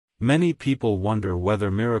Many people wonder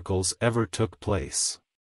whether miracles ever took place.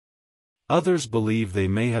 Others believe they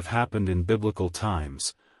may have happened in biblical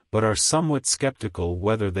times, but are somewhat skeptical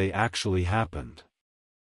whether they actually happened.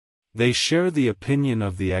 They share the opinion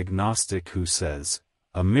of the agnostic who says,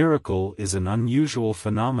 "A miracle is an unusual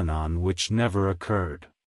phenomenon which never occurred."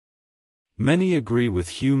 Many agree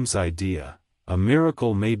with Hume's idea, a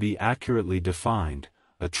miracle may be accurately defined,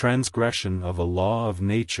 a transgression of a law of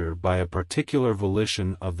nature by a particular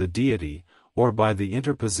volition of the deity, or by the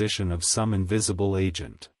interposition of some invisible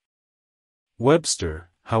agent.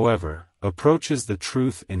 Webster, however, approaches the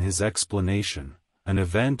truth in his explanation, an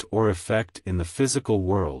event or effect in the physical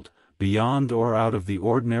world, beyond or out of the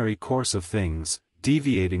ordinary course of things,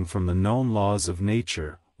 deviating from the known laws of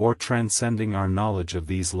nature, or transcending our knowledge of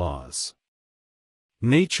these laws.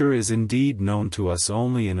 Nature is indeed known to us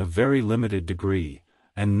only in a very limited degree,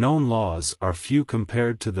 and known laws are few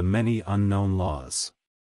compared to the many unknown laws.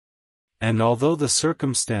 And although the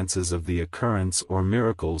circumstances of the occurrence or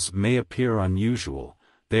miracles may appear unusual,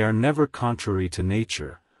 they are never contrary to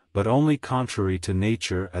nature, but only contrary to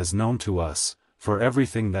nature as known to us, for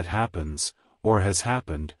everything that happens, or has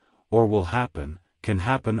happened, or will happen, can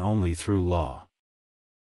happen only through law.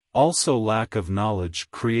 Also, lack of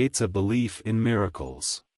knowledge creates a belief in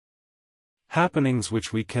miracles. Happenings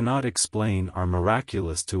which we cannot explain are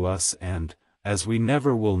miraculous to us, and, as we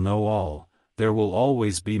never will know all, there will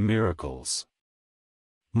always be miracles.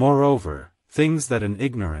 Moreover, things that an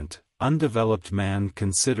ignorant, undeveloped man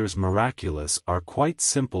considers miraculous are quite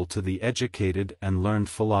simple to the educated and learned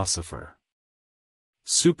philosopher.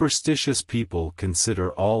 Superstitious people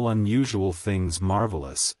consider all unusual things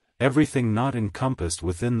marvelous, everything not encompassed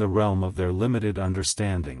within the realm of their limited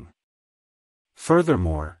understanding.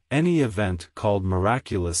 Furthermore, any event called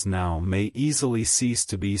miraculous now may easily cease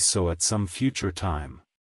to be so at some future time.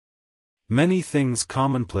 Many things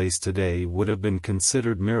commonplace today would have been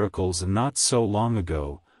considered miracles not so long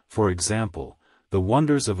ago, for example, the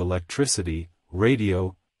wonders of electricity,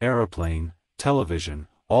 radio, aeroplane, television,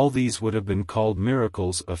 all these would have been called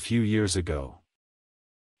miracles a few years ago.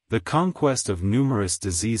 The conquest of numerous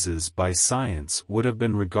diseases by science would have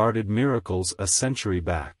been regarded miracles a century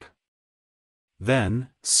back. Then,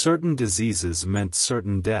 certain diseases meant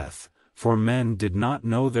certain death, for men did not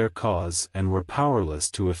know their cause and were powerless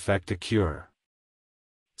to effect a cure.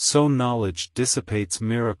 So knowledge dissipates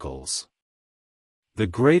miracles. The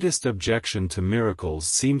greatest objection to miracles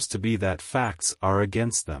seems to be that facts are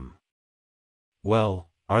against them. Well,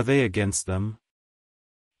 are they against them?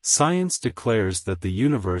 Science declares that the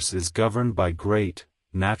universe is governed by great,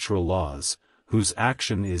 natural laws, whose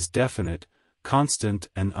action is definite, constant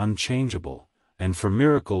and unchangeable, and for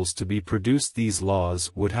miracles to be produced these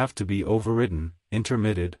laws would have to be overridden,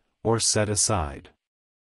 intermitted, or set aside.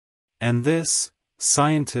 And this,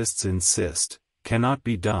 scientists insist, cannot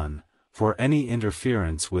be done, for any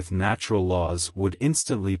interference with natural laws would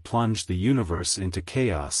instantly plunge the universe into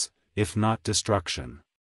chaos, if not destruction.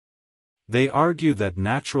 They argue that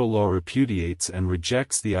natural law repudiates and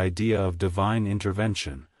rejects the idea of divine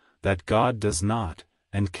intervention, that God does not,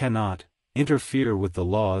 and cannot, interfere with the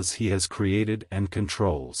laws he has created and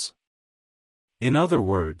controls. In other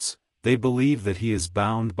words, they believe that he is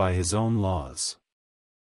bound by his own laws.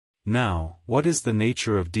 Now, what is the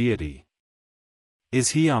nature of deity?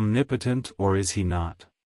 Is he omnipotent or is he not?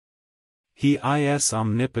 He is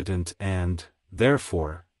omnipotent and,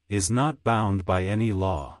 therefore, is not bound by any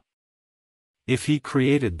law. If he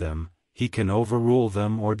created them, he can overrule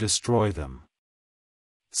them or destroy them.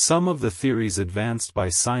 Some of the theories advanced by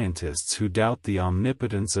scientists who doubt the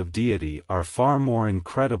omnipotence of deity are far more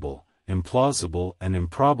incredible, implausible and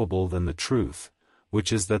improbable than the truth,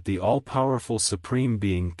 which is that the all-powerful Supreme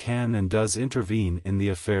Being can and does intervene in the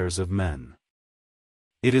affairs of men.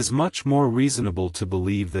 It is much more reasonable to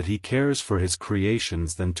believe that he cares for his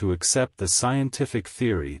creations than to accept the scientific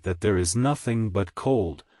theory that there is nothing but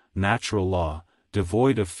cold, natural law,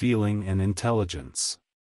 devoid of feeling and intelligence.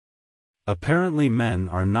 Apparently men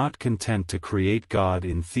are not content to create God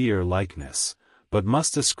in their likeness, but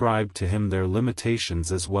must ascribe to him their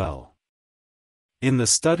limitations as well. In the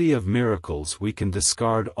study of miracles we can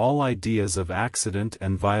discard all ideas of accident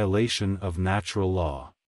and violation of natural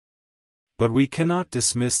law. But we cannot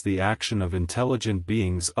dismiss the action of intelligent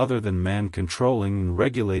beings other than man controlling and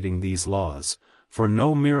regulating these laws, for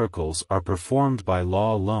no miracles are performed by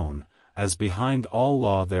law alone, as behind all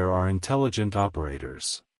law there are intelligent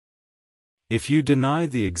operators. If you deny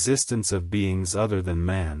the existence of beings other than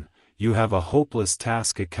man, you have a hopeless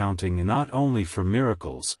task accounting not only for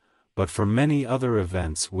miracles, but for many other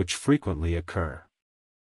events which frequently occur.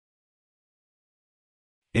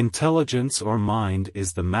 Intelligence or mind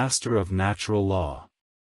is the master of natural law.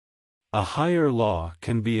 A higher law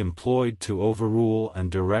can be employed to overrule and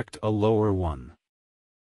direct a lower one.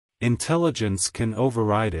 Intelligence can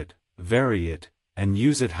override it, vary it, and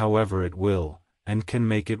use it however it will, and can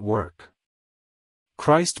make it work.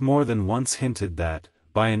 Christ more than once hinted that,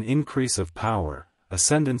 by an increase of power,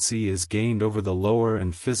 ascendancy is gained over the lower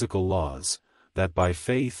and physical laws, that by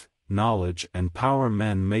faith, knowledge and power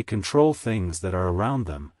men may control things that are around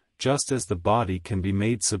them, just as the body can be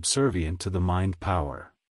made subservient to the mind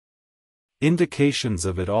power. Indications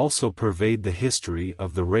of it also pervade the history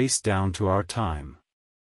of the race down to our time.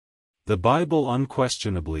 The Bible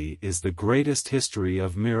unquestionably is the greatest history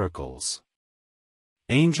of miracles.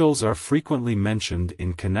 Angels are frequently mentioned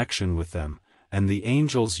in connection with them, and the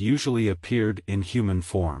angels usually appeared in human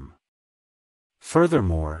form.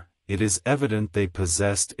 Furthermore, it is evident they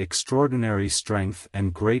possessed extraordinary strength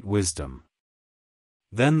and great wisdom.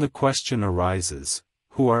 Then the question arises,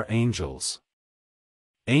 who are angels?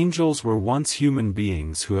 Angels were once human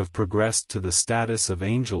beings who have progressed to the status of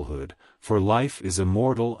angelhood, for life is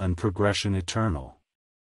immortal and progression eternal.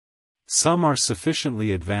 Some are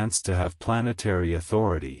sufficiently advanced to have planetary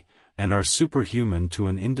authority, and are superhuman to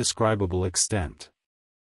an indescribable extent.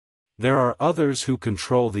 There are others who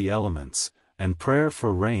control the elements, and prayer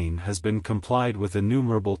for rain has been complied with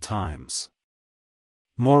innumerable times.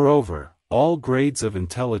 Moreover, all grades of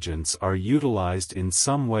intelligence are utilized in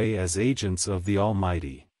some way as agents of the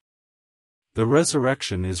Almighty. The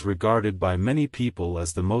resurrection is regarded by many people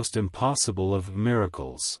as the most impossible of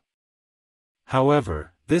miracles.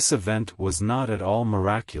 However, this event was not at all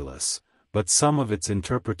miraculous, but some of its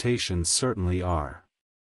interpretations certainly are.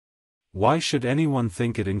 Why should anyone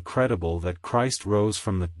think it incredible that Christ rose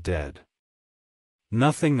from the dead?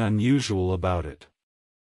 Nothing unusual about it.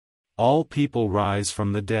 All people rise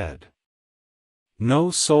from the dead.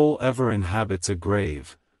 No soul ever inhabits a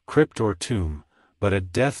grave, crypt or tomb, but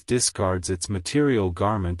at death discards its material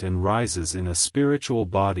garment and rises in a spiritual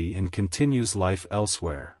body and continues life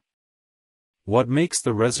elsewhere. What makes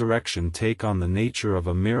the resurrection take on the nature of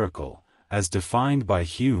a miracle, as defined by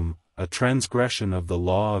Hume, a transgression of the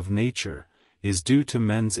law of nature, is due to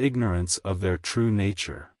men's ignorance of their true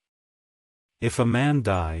nature. If a man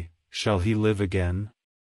die, shall he live again?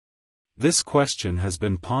 This question has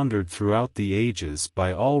been pondered throughout the ages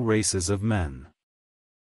by all races of men.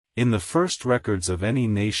 In the first records of any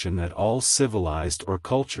nation at all civilized or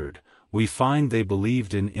cultured, we find they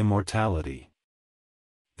believed in immortality.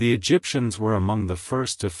 The Egyptians were among the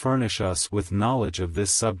first to furnish us with knowledge of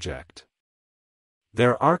this subject.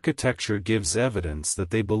 Their architecture gives evidence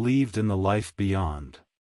that they believed in the life beyond.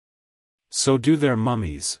 So do their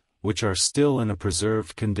mummies, which are still in a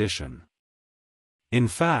preserved condition. In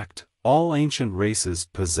fact, all ancient races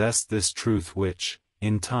possessed this truth which,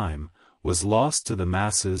 in time, was lost to the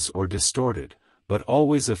masses or distorted, but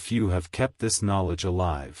always a few have kept this knowledge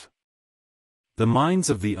alive. The minds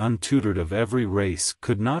of the untutored of every race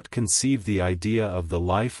could not conceive the idea of the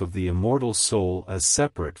life of the immortal soul as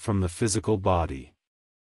separate from the physical body.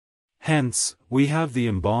 Hence, we have the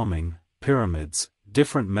embalming, pyramids,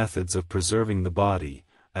 different methods of preserving the body,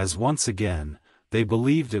 as once again, they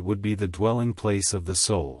believed it would be the dwelling place of the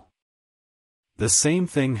soul. The same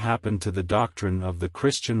thing happened to the doctrine of the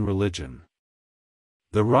Christian religion.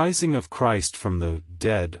 The rising of Christ from the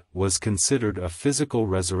dead was considered a physical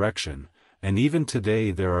resurrection, and even today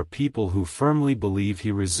there are people who firmly believe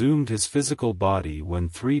he resumed his physical body when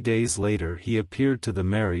 3 days later he appeared to the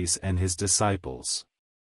Marys and his disciples.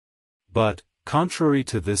 But, contrary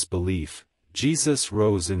to this belief, Jesus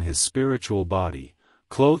rose in his spiritual body,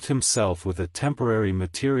 clothed himself with a temporary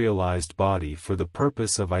materialized body for the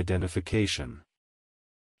purpose of identification.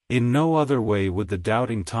 In no other way would the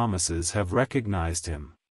doubting Thomases have recognized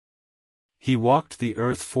him. He walked the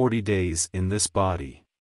earth 40 days in this body.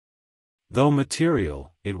 Though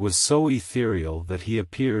material, it was so ethereal that he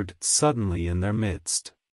appeared suddenly in their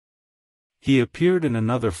midst. He appeared in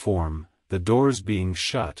another form, the doors being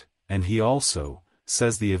shut, and he also,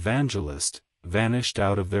 says the evangelist, vanished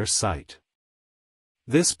out of their sight.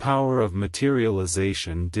 This power of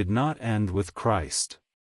materialization did not end with Christ.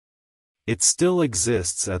 It still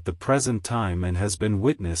exists at the present time and has been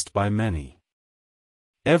witnessed by many.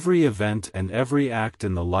 Every event and every act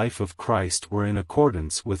in the life of Christ were in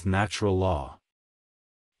accordance with natural law.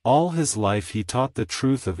 All his life he taught the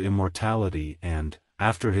truth of immortality and,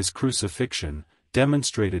 after his crucifixion,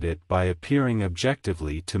 demonstrated it by appearing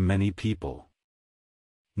objectively to many people.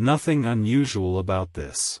 Nothing unusual about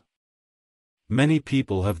this. Many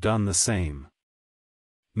people have done the same.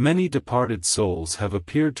 Many departed souls have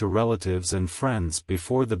appeared to relatives and friends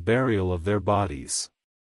before the burial of their bodies.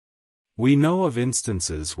 We know of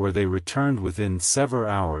instances where they returned within several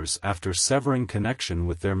hours after severing connection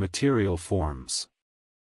with their material forms.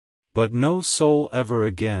 But no soul ever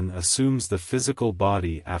again assumes the physical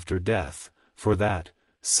body after death, for that,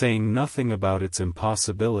 saying nothing about its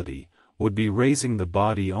impossibility, would be raising the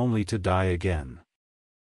body only to die again.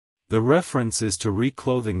 The reference is to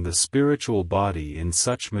reclothing the spiritual body in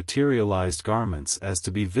such materialized garments as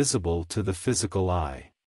to be visible to the physical eye.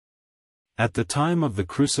 At the time of the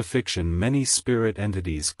crucifixion, many spirit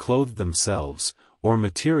entities clothed themselves, or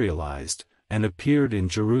materialized, and appeared in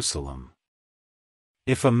Jerusalem.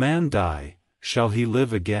 If a man die, shall he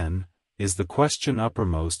live again, is the question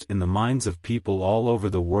uppermost in the minds of people all over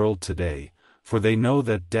the world today, for they know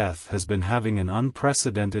that death has been having an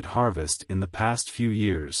unprecedented harvest in the past few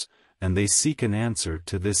years, and they seek an answer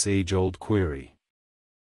to this age-old query.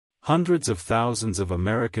 Hundreds of thousands of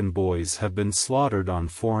American boys have been slaughtered on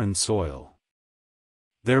foreign soil.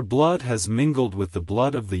 Their blood has mingled with the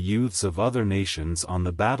blood of the youths of other nations on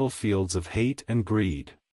the battlefields of hate and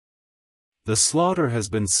greed. The slaughter has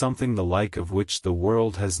been something the like of which the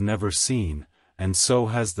world has never seen, and so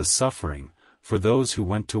has the suffering, for those who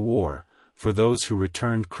went to war, for those who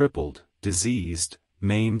returned crippled, diseased,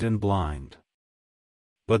 maimed and blind.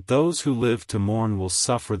 But those who live to mourn will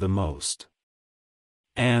suffer the most.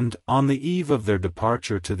 And, on the eve of their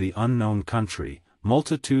departure to the unknown country,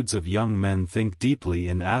 multitudes of young men think deeply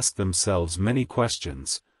and ask themselves many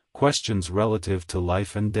questions, questions relative to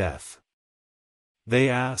life and death. They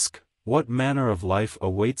ask, what manner of life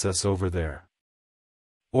awaits us over there?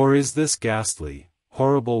 Or is this ghastly,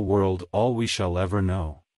 horrible world all we shall ever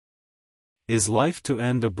know? Is life to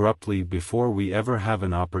end abruptly before we ever have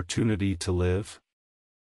an opportunity to live?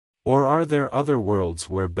 Or are there other worlds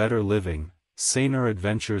where better living, saner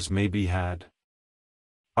adventures may be had?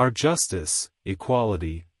 Are justice,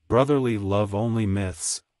 equality, brotherly love only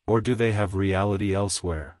myths, or do they have reality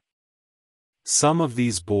elsewhere? Some of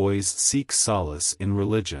these boys seek solace in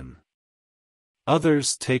religion.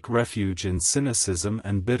 Others take refuge in cynicism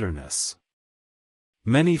and bitterness.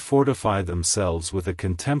 Many fortify themselves with a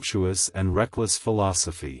contemptuous and reckless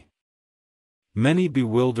philosophy. Many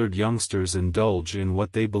bewildered youngsters indulge in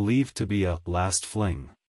what they believe to be a last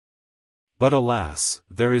fling. But alas,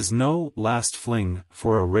 there is no last fling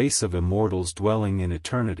for a race of immortals dwelling in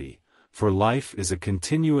eternity, for life is a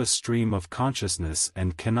continuous stream of consciousness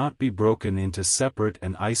and cannot be broken into separate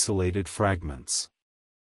and isolated fragments.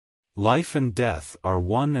 Life and death are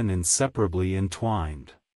one and inseparably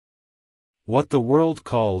entwined. What the world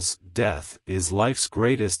calls death is life's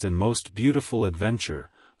greatest and most beautiful adventure,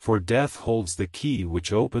 for death holds the key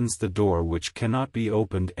which opens the door which cannot be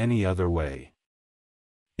opened any other way.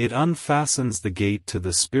 It unfastens the gate to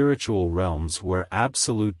the spiritual realms where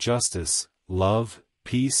absolute justice, love,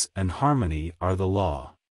 peace and harmony are the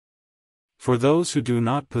law. For those who do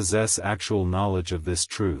not possess actual knowledge of this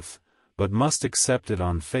truth, but must accept it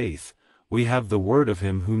on faith, we have the word of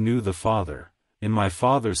him who knew the Father, "In my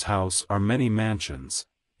Father's house are many mansions,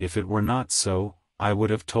 if it were not so, I would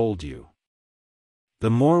have told you." The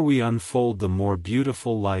more we unfold, the more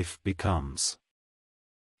beautiful life becomes.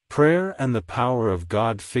 Prayer and the power of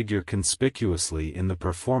God figure conspicuously in the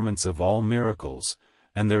performance of all miracles,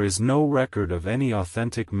 and there is no record of any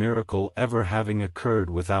authentic miracle ever having occurred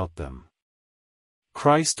without them.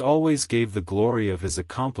 Christ always gave the glory of his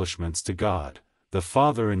accomplishments to God. The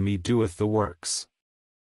Father in me doeth the works.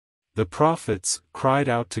 The prophets cried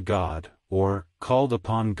out to God, or called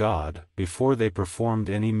upon God, before they performed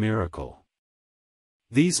any miracle.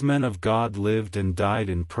 These men of God lived and died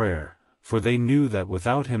in prayer, for they knew that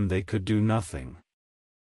without him they could do nothing.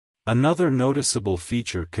 Another noticeable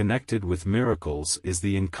feature connected with miracles is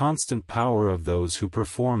the inconstant power of those who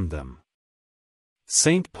performed them.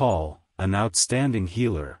 St. Paul, an outstanding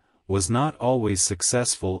healer, was not always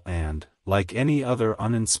successful and, like any other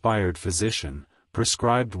uninspired physician,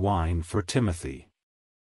 prescribed wine for Timothy.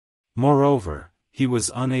 Moreover, he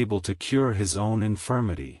was unable to cure his own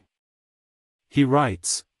infirmity. He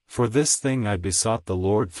writes, "For this thing I besought the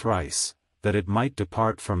Lord thrice, that it might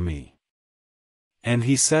depart from me. And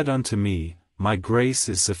he said unto me, My grace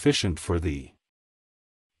is sufficient for thee."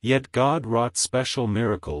 Yet God wrought special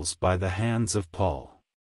miracles by the hands of Paul.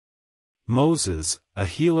 Moses, a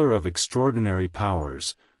healer of extraordinary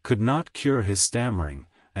powers, could not cure his stammering,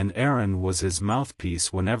 and Aaron was his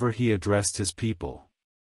mouthpiece whenever he addressed his people.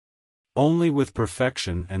 Only with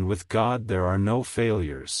perfection and with God there are no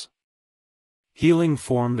failures. Healing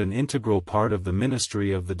formed an integral part of the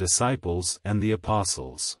ministry of the disciples and the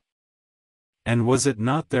apostles. And was it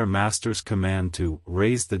not their master's command to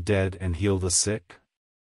raise the dead and heal the sick?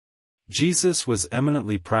 Jesus was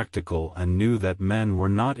eminently practical and knew that men were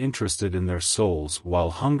not interested in their souls while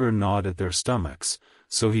hunger gnawed at their stomachs,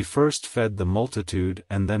 so he first fed the multitude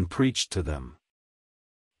and then preached to them.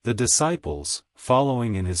 The disciples,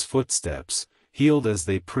 following in his footsteps, healed as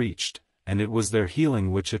they preached, and it was their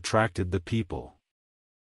healing which attracted the people.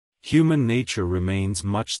 Human nature remains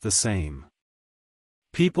much the same.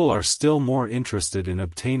 People are still more interested in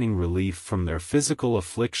obtaining relief from their physical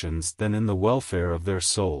afflictions than in the welfare of their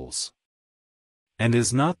souls. And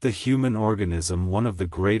is not the human organism one of the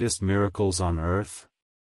greatest miracles on earth?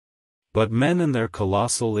 But men in their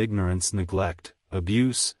colossal ignorance neglect,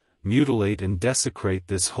 abuse, mutilate and desecrate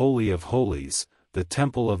this holy of holies, the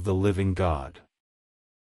temple of the living God.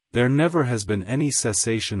 There never has been any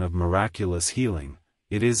cessation of miraculous healing,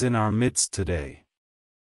 it is in our midst today.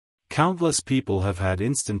 Countless people have had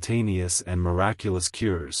instantaneous and miraculous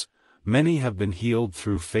cures, many have been healed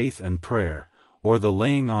through faith and prayer, or the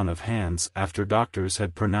laying on of hands after doctors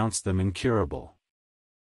had pronounced them incurable.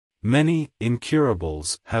 Many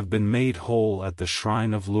incurables have been made whole at the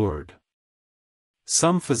shrine of Lourdes.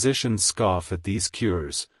 Some physicians scoff at these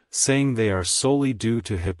cures, saying they are solely due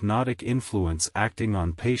to hypnotic influence acting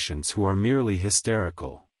on patients who are merely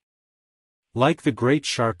hysterical. Like the great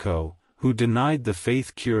Charcot, who denied the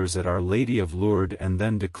faith cures at Our Lady of Lourdes and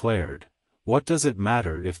then declared, "What does it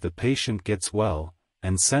matter if the patient gets well,"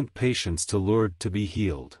 and sent patients to Lourdes to be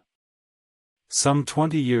healed. Some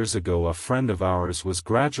 20 years ago a friend of ours was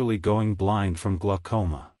gradually going blind from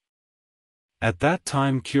glaucoma. At that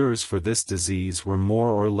time cures for this disease were more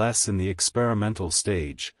or less in the experimental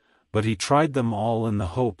stage, but he tried them all in the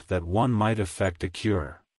hope that one might effect a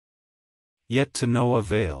cure. Yet to no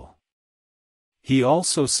avail. He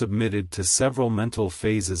also submitted to several mental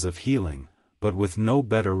phases of healing, but with no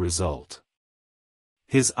better result.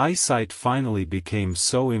 His eyesight finally became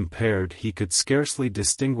so impaired he could scarcely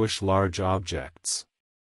distinguish large objects.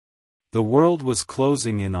 The world was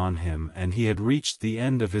closing in on him and he had reached the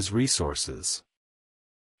end of his resources.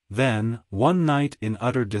 Then, one night in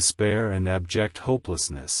utter despair and abject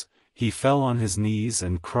hopelessness, he fell on his knees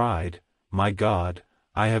and cried, "My God,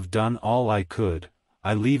 I have done all I could,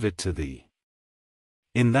 I leave it to Thee."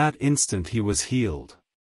 In that instant he was healed.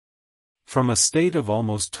 From a state of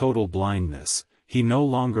almost total blindness, he no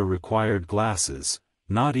longer required glasses,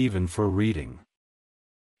 not even for reading.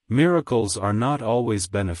 Miracles are not always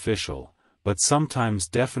beneficial, but sometimes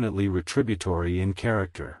definitely retributory in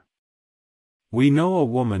character. We know a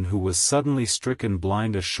woman who was suddenly stricken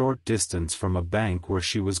blind a short distance from a bank where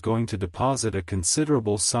she was going to deposit a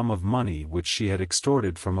considerable sum of money which she had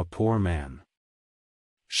extorted from a poor man.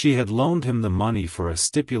 She had loaned him the money for a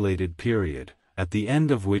stipulated period, at the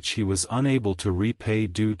end of which he was unable to repay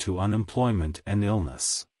due to unemployment and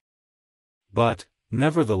illness. But,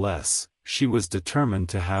 nevertheless, she was determined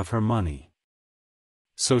to have her money.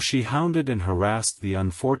 So she hounded and harassed the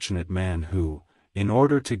unfortunate man who, in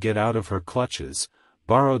order to get out of her clutches,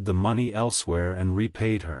 borrowed the money elsewhere and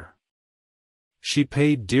repaid her. She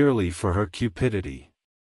paid dearly for her cupidity.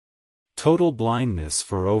 Total blindness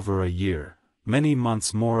for over a year, many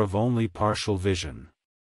months more of only partial vision.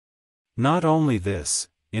 Not only this,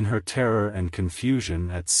 in her terror and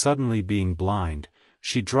confusion at suddenly being blind,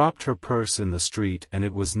 she dropped her purse in the street and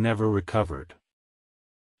it was never recovered.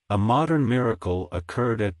 A modern miracle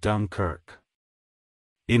occurred at Dunkirk.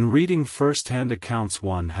 In reading first-hand accounts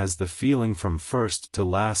one has the feeling from first to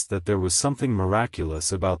last that there was something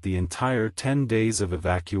miraculous about the entire 10 days of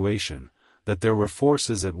evacuation, that there were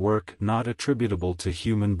forces at work not attributable to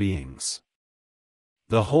human beings.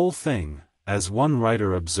 The whole thing, as one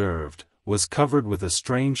writer observed, was covered with a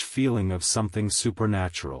strange feeling of something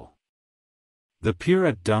supernatural. The pier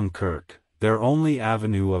at Dunkirk, their only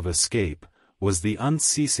avenue of escape, was the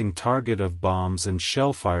unceasing target of bombs and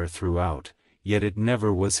shellfire throughout, yet it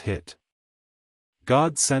never was hit.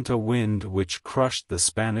 God sent a wind which crushed the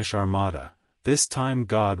Spanish Armada, this time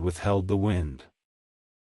God withheld the wind.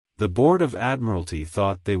 The Board of Admiralty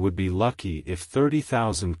thought they would be lucky if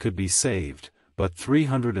 30,000 could be saved, but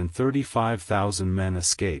 335,000 men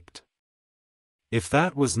escaped. If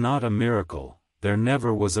that was not a miracle, there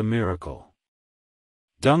never was a miracle.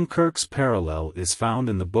 Dunkirk's parallel is found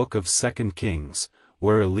in the book of 2 Kings,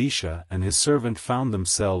 where Elisha and his servant found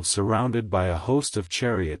themselves surrounded by a host of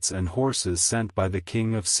chariots and horses sent by the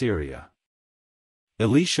king of Syria.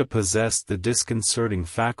 Elisha possessed the disconcerting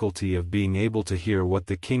faculty of being able to hear what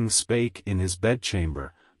the king spake in his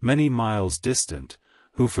bedchamber, many miles distant,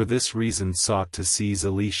 who for this reason sought to seize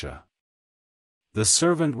Elisha. The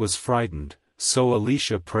servant was frightened, so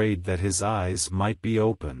Elisha prayed that his eyes might be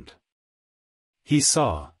opened. He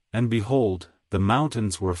saw, and behold, the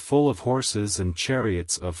mountains were full of horses and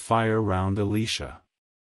chariots of fire round Elisha.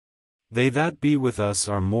 They that be with us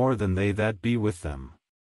are more than they that be with them.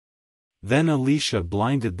 Then Elisha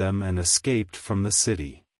blinded them and escaped from the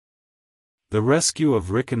city. The rescue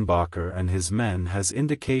of Rickenbacker and his men has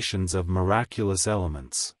indications of miraculous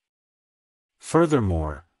elements.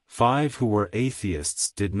 Furthermore, 5 who were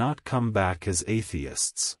atheists did not come back as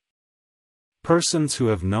atheists. Persons who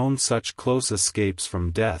have known such close escapes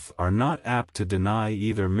from death are not apt to deny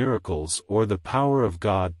either miracles or the power of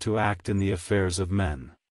God to act in the affairs of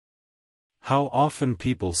men. How often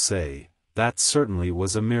people say, "That certainly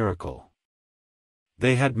was a miracle."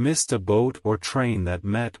 They had missed a boat or train that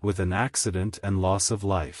met with an accident and loss of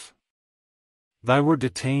life. They were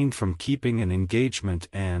detained from keeping an engagement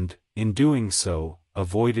and, in doing so,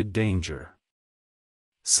 avoided danger.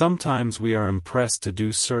 Sometimes we are impressed to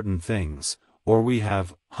do certain things, or we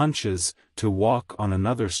have hunches to walk on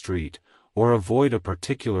another street, or avoid a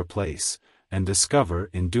particular place, and discover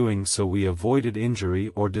in doing so we avoided injury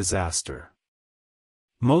or disaster.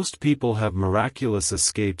 Most people have miraculous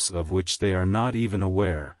escapes of which they are not even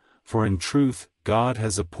aware, for in truth, God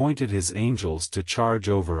has appointed His angels to charge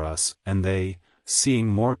over us, and they, seeing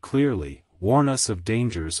more clearly, warn us of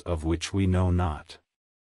dangers of which we know not.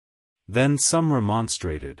 Then some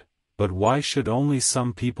remonstrated, "But why should only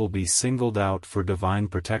some people be singled out for divine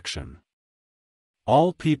protection?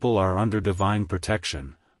 All people are under divine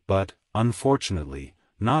protection, but, unfortunately,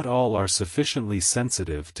 not all are sufficiently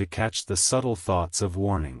sensitive to catch the subtle thoughts of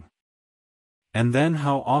warning." And then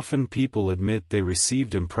how often people admit they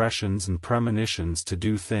received impressions and premonitions to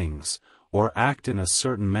do things, or act in a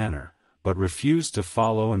certain manner, but refuse to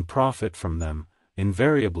follow and profit from them,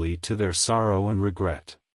 invariably to their sorrow and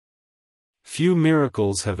regret. Few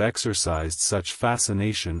miracles have exercised such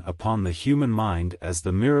fascination upon the human mind as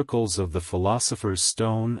the miracles of the philosopher's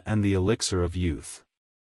stone and the elixir of youth.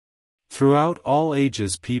 Throughout all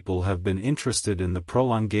ages people have been interested in the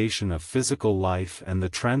prolongation of physical life and the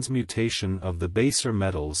transmutation of the baser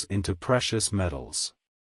metals into precious metals.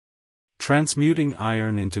 Transmuting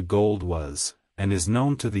iron into gold was, and is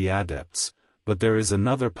known to the adepts, but there is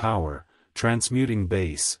another power, transmuting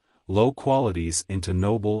base, low qualities into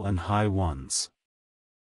noble and high ones.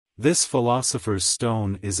 This philosopher's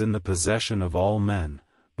stone is in the possession of all men,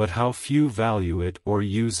 but how few value it or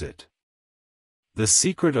use it. The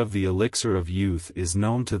secret of the elixir of youth is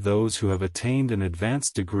known to those who have attained an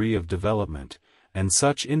advanced degree of development, and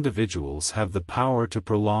such individuals have the power to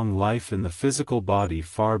prolong life in the physical body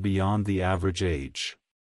far beyond the average age.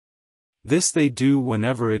 This they do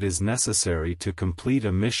whenever it is necessary to complete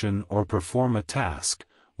a mission or perform a task,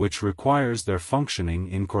 which requires their functioning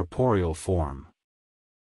in corporeal form.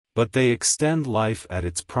 But they extend life at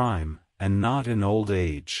its prime, and not in old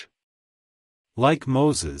age. Like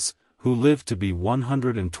Moses, who lived to be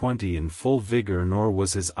 120 in full vigor nor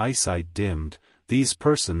was his eyesight dimmed, these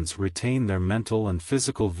persons retain their mental and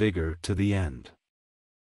physical vigor to the end.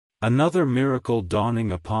 Another miracle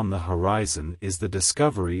dawning upon the horizon is the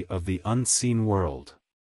discovery of the unseen world.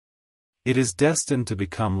 It is destined to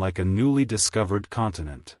become like a newly discovered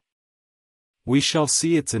continent. We shall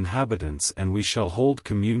see its inhabitants and we shall hold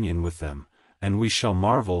communion with them, and we shall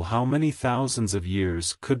marvel how many thousands of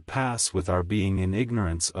years could pass with our being in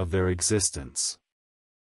ignorance of their existence.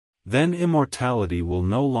 Then immortality will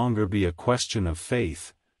no longer be a question of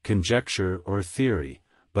faith, conjecture or theory,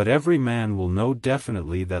 but every man will know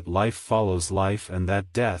definitely that life follows life and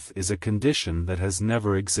that death is a condition that has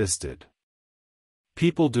never existed.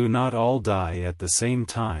 People do not all die at the same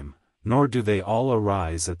time, nor do they all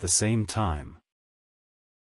arise at the same time.